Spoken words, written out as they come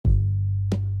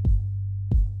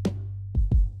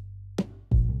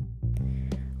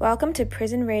Welcome to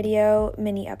Prison Radio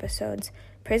mini episodes.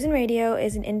 Prison Radio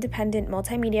is an independent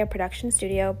multimedia production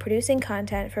studio producing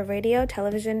content for radio,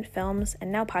 television, films,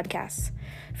 and now podcasts.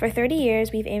 For 30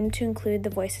 years, we've aimed to include the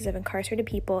voices of incarcerated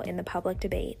people in the public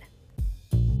debate.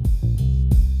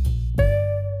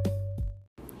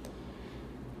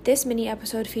 This mini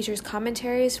episode features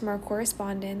commentaries from our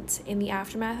correspondents in the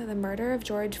aftermath of the murder of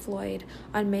George Floyd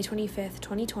on May 25th,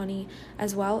 2020,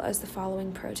 as well as the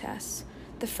following protests.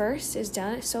 The first is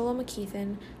Dennis Solo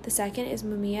McKeithen, the second is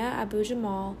Mumia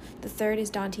Abu-Jamal, the third is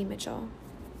Dante Mitchell.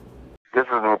 This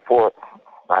is a report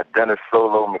by Dennis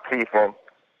Solo McKeithen,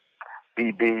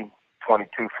 BB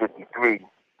 2253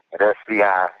 at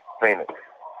SCI Phoenix.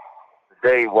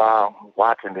 Today, while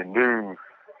watching the news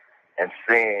and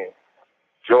seeing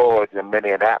George in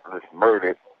Minneapolis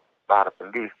murdered by the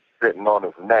police sitting on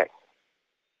his neck,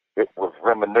 it was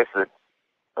reminiscent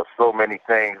of so many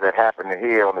things that happen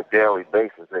here on a daily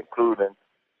basis, including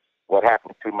what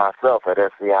happened to myself at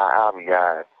SCI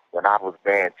Albion when I was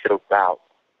being choked out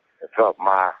and felt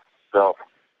myself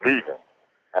leaving.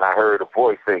 And I heard a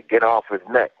voice say, "Get off his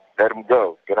neck. Let him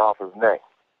go. Get off his neck."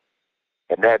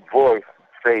 And that voice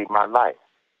saved my life.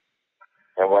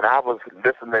 And when I was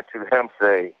listening to him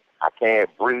say, "I can't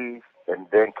breathe," and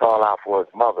then call out for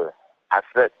his mother, I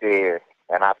sat there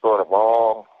and I thought of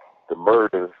all the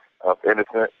murders of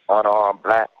innocent, unarmed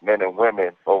black men and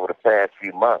women over the past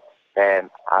few months. And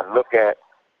I look at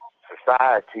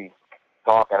society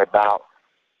talking about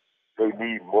they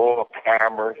need more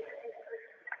cameras,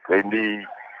 they need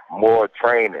more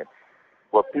training.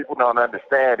 What people don't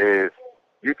understand is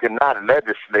you cannot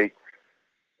legislate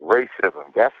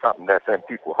racism. That's something that's in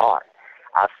people's heart.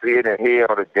 I see it in here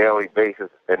on a daily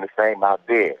basis and the same out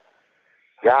there.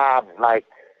 Jobs like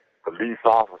police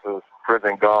officers,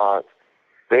 prison guards,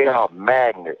 they are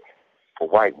magnets for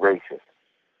white racists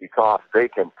because they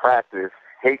can practice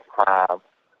hate crime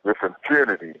with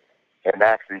impunity and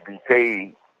actually be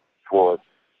paid for it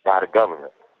by the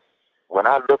government. When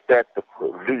I looked at the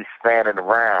police standing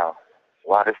around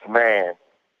while this man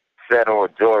sat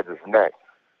on George's neck,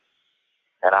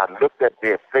 and I looked at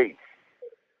their face,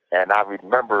 and I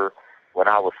remember when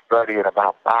I was studying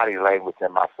about body language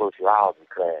in my sociology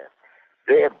class,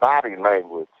 their body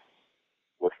language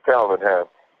was telling him,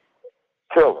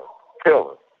 "Kill him,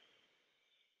 kill him."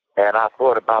 And I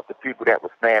thought about the people that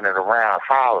were standing around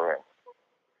hollering.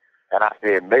 And I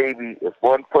said, maybe if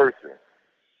one person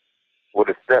would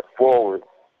have stepped forward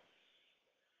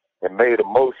and made a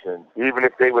motion, even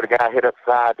if they would have got hit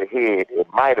upside the head,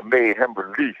 it might have made him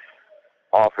release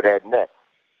off of that neck.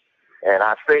 And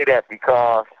I say that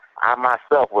because I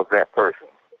myself was that person.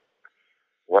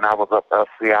 When I was up at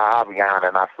SCI Albion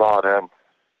and I saw them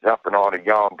jumping on a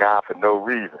young guy for no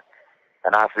reason.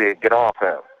 And I said, "Get off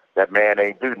him. That man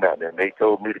ain't do nothing." And they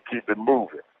told me to keep it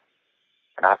moving.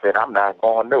 And I said, "I'm not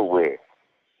going nowhere."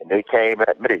 And they came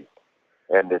at me.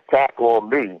 And the attack on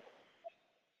me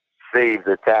saved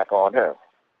the attack on him.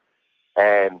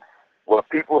 And what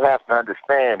people have to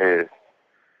understand is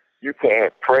you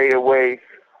can't pray away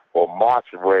or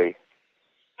march away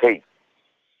hate.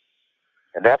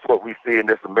 And that's what we see in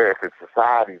this American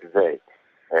society today.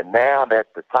 And now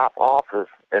that the top office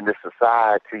in this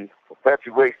society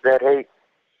perpetuates that hate,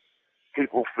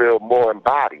 people feel more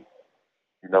embodied,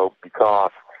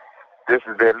 because this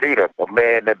is their leader, a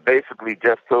man that basically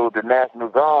just told the National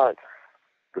Guard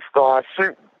to start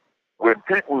shooting. When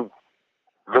people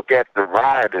look at the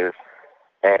rioters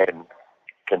and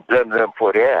condemn them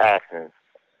for their actions,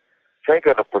 think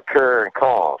of the procuring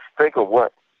cause. Think of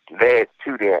what led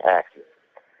to their actions.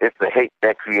 It's the hate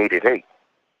that created hate.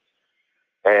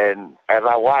 And as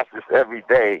I watch this every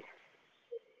day,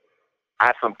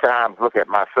 I sometimes look at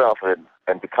myself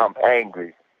and become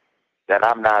angry that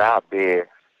I'm not out there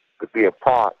to be a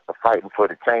part of fighting for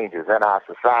the changes in our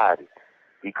society.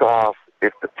 Because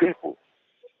if the people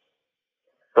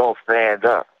don't stand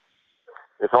up,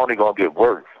 it's only going to get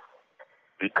worse.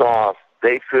 Because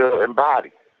they feel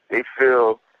embodied. They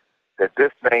feel that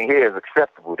this thing here is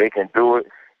acceptable. They can do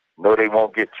it. No, they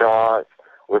won't get charged.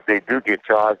 Or if they do get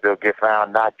charged, they'll get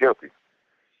found not guilty.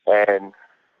 And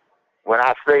when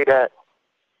I say that,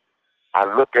 I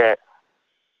look at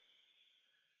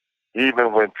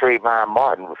even when Trayvon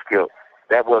Martin was killed,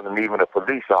 that wasn't even a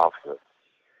police officer.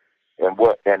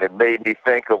 And it made me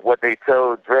think of what they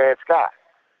told Dred Scott.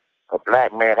 A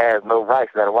black man has no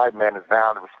rights that a white man is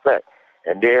bound to respect.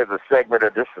 And there's a segment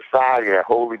of this society that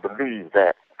wholly believes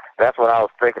that. That's what I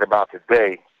was thinking about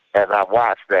today as I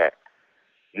watched that.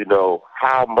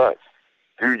 How much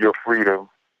do your freedom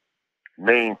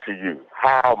mean to you?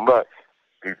 How much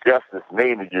do justice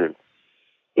mean to you?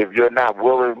 If you're not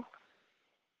willing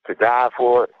to die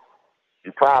for it,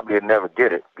 you probably will never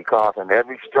get it, because in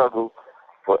every struggle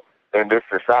in this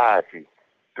society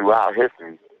throughout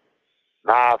history,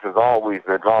 lives has always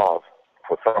involved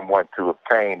for someone to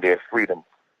obtain their freedom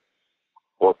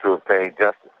or to obtain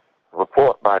justice.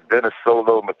 Report by Dennis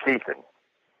Solo McKeithen,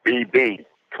 BB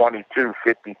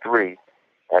 2253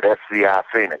 at FCI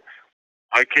Phoenix.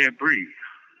 I Can't Breathe,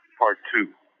 Part 2.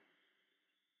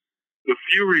 The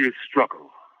furious struggle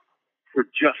for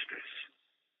justice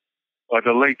by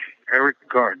the late Eric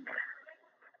Gardner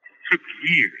took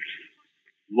years,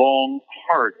 long,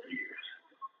 hard years,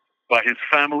 by his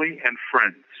family and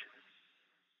friends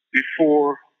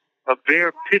before a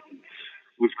bare pittance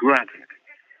was granted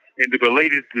in the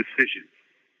belated decision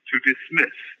to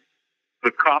dismiss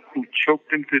the cop who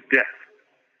choked him to death,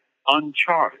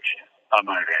 uncharged, I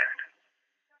might add.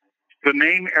 The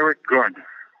name Eric Garner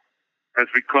has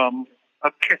become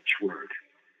a catchword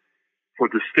for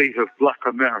the state of Black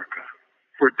America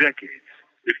for decades,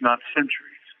 if not centuries,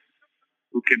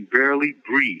 who can barely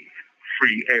breathe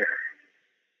free air.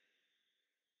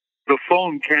 The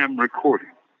phone cam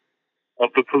recording of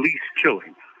the police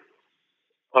killing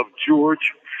of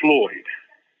George Floyd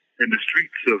in the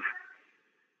streets of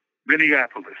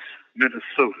Minneapolis,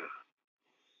 Minnesota,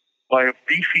 by a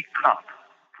beefy cop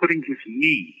putting his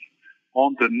knee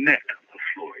on the neck of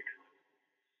Floyd,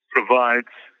 provides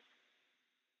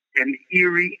an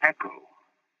eerie echo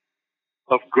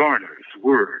of Garner's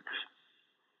words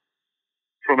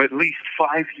from at least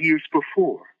 5 years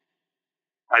before.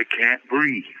 I can't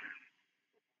breathe.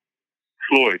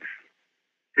 Floyd,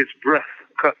 his breath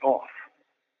cut off,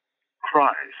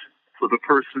 cries for the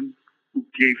person who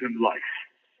gave him life,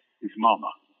 his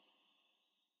mama.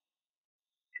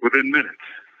 Within minutes,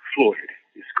 Floyd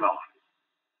is gone.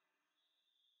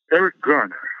 Eric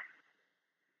Garner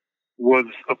was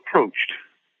approached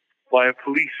by a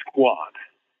police squad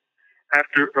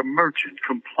after a merchant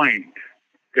complained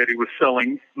that he was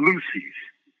selling Lucy's,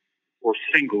 or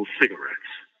single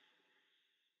cigarettes.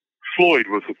 Floyd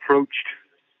was approached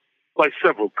by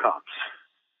several cops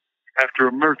after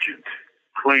a merchant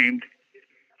claimed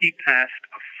he passed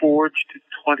a forged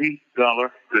 $20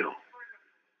 bill.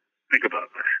 Think about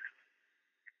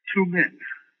that. 2 men,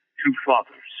 2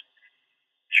 fathers,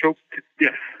 choked to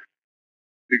death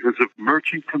because of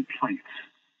merchant complaints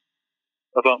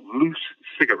about loose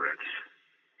cigarettes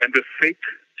and a fake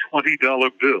 $20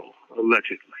 bill,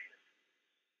 allegedly.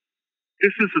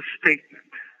 This is a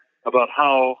statement about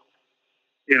how,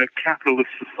 in a capitalist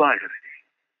society,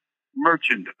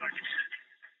 merchandise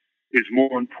is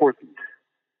more important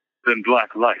than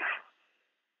black life.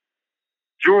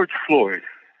 George Floyd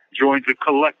joins a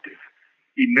collective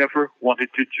he never wanted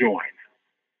to join,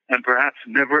 and perhaps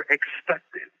never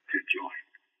expected to join.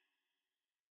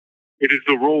 It is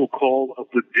the roll call of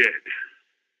the dead,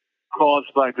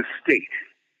 caused by the state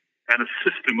and a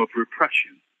system of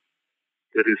repression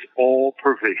that is all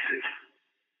pervasive.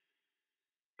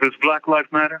 Does Black Life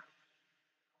Matter?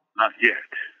 Not yet.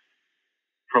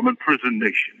 From imprisoned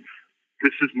nations,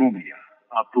 this is Mumia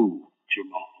Abu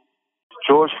Jamal.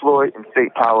 George Floyd and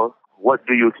state power, what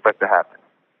do you expect to happen?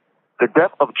 The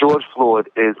death of George Floyd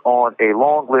is on a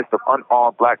long list of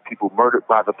unarmed black people murdered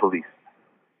by the police.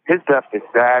 His death is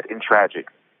sad and tragic.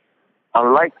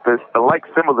 Unlike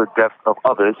similar deaths of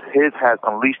others, his has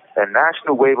unleashed a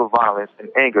national wave of violence and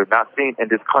anger not seen in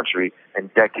this country in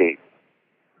decades.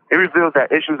 It reveals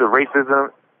that issues of racism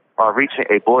are reaching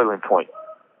a boiling point.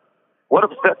 What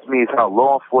upsets me is how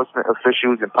law enforcement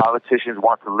officials and politicians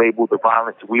want to label the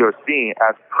violence we are seeing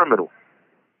as criminal.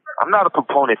 I'm not a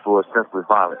proponent for senseless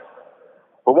violence,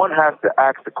 but one has to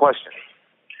ask the question.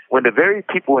 When the very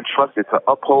people entrusted to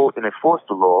uphold and enforce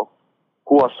the law,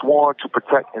 who are sworn to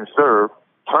protect and serve,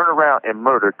 turn around and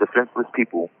murder defenseless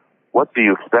people, what do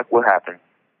you expect will happen?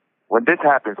 When this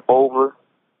happens over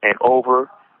and over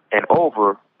and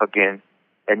over again,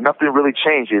 and nothing really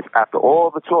changes after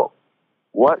all the talk,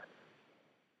 what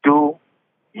do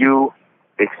you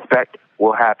expect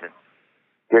will happen?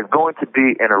 There's going to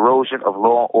be an erosion of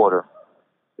law and order.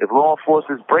 If law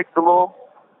enforcers break the law,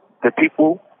 the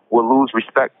people will lose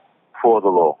respect for the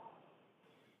law.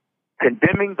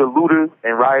 Condemning the looters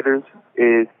and rioters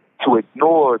is to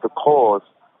ignore the cause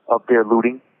of their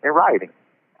looting and rioting.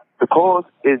 The cause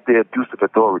is the abuse of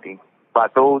authority by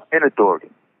those in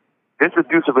authority. This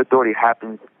abuse of authority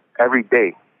happens every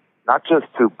day, not just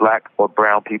to black or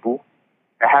brown people.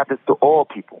 It happens to all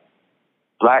people.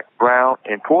 Black, brown,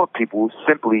 and poor people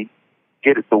simply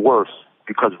get it the worst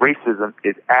because racism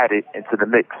is added into the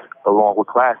mix along with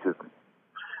classism.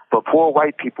 But poor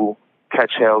white people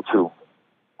catch hell too.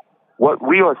 What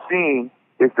we are seeing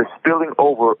is the spilling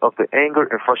over of the anger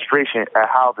and frustration at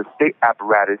how the state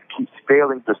apparatus keeps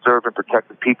failing to serve and protect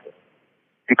the people.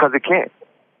 Because it can't.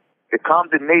 The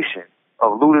condemnation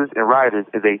of looters and rioters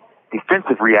is a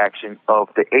defensive reaction of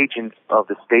the agents of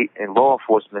the state and law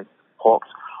enforcement hawks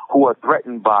who are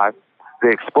threatened by the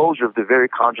exposure of the very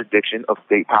contradiction of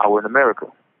state power in America.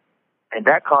 And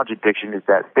that contradiction is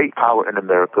that state power in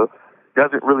America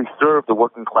doesn't really serve the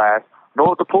working class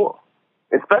nor the poor,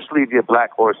 especially if you're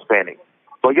black or Hispanic.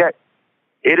 But yet,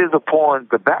 it is upon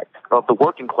the backs of the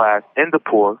working class and the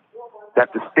poor that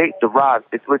the state derives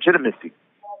its legitimacy.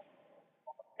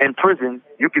 In prison,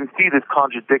 you can see this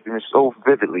contradiction so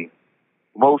vividly.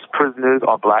 Most prisoners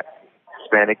are black,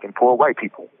 Hispanic, and poor white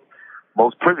people.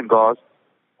 Most prison guards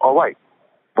are white.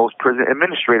 Most prison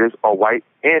administrators are white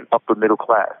and upper middle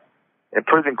class. And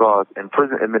prison guards and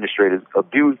prison administrators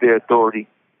abuse their authority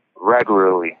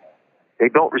regularly. They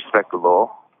don't respect the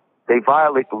law. They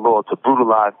violate the law to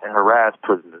brutalize and harass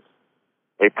prisoners.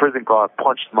 A prison guard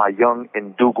punched my young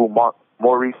Ndugu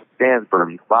Maurice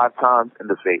Stansbury 5 times in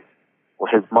the face.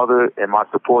 When his mother and my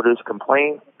supporters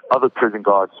complained, other prison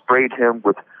guards sprayed him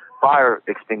with fire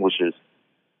extinguishers.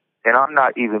 And I'm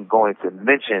not even going to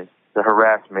mention the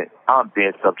harassment I'm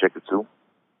being subjected to.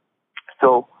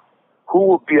 So, who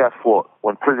will be at fault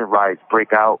when prison riots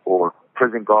break out or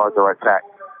prison guards are attacked?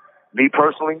 Me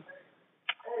personally,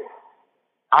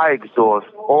 I exhaust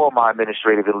all my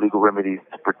administrative and legal remedies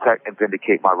to protect and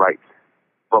vindicate my rights.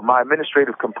 But my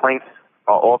administrative complaints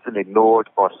are often ignored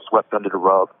or swept under the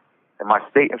rug, and my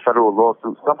state and federal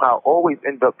lawsuits somehow always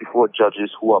end up before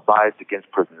judges who are biased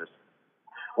against prisoners.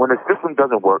 When the system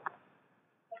doesn't work,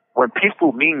 when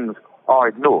peaceful means are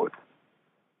ignored,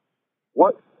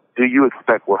 what do you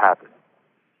expect will happen?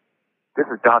 This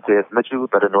is Dante S. Mitchell,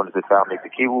 better known as the Family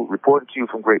Tequibu, reporting to you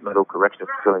from Great Meadow Correctional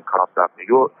Facility in Comstock, New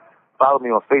York. Follow me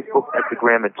on Facebook,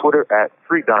 Instagram, and Twitter at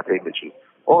Free Dante Mitchell.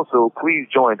 Also, please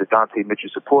join the Dante Mitchell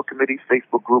Support Committee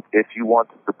Facebook group if you want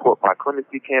to support my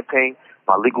clemency campaign,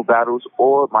 my legal battles,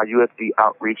 or my UFD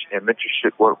outreach and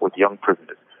mentorship work with young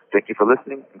prisoners. Thank you for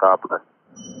listening, and God bless.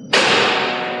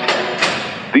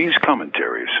 These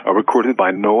commentaries are recorded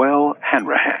by Noel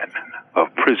Hanrahan of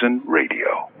Prison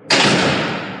Radio.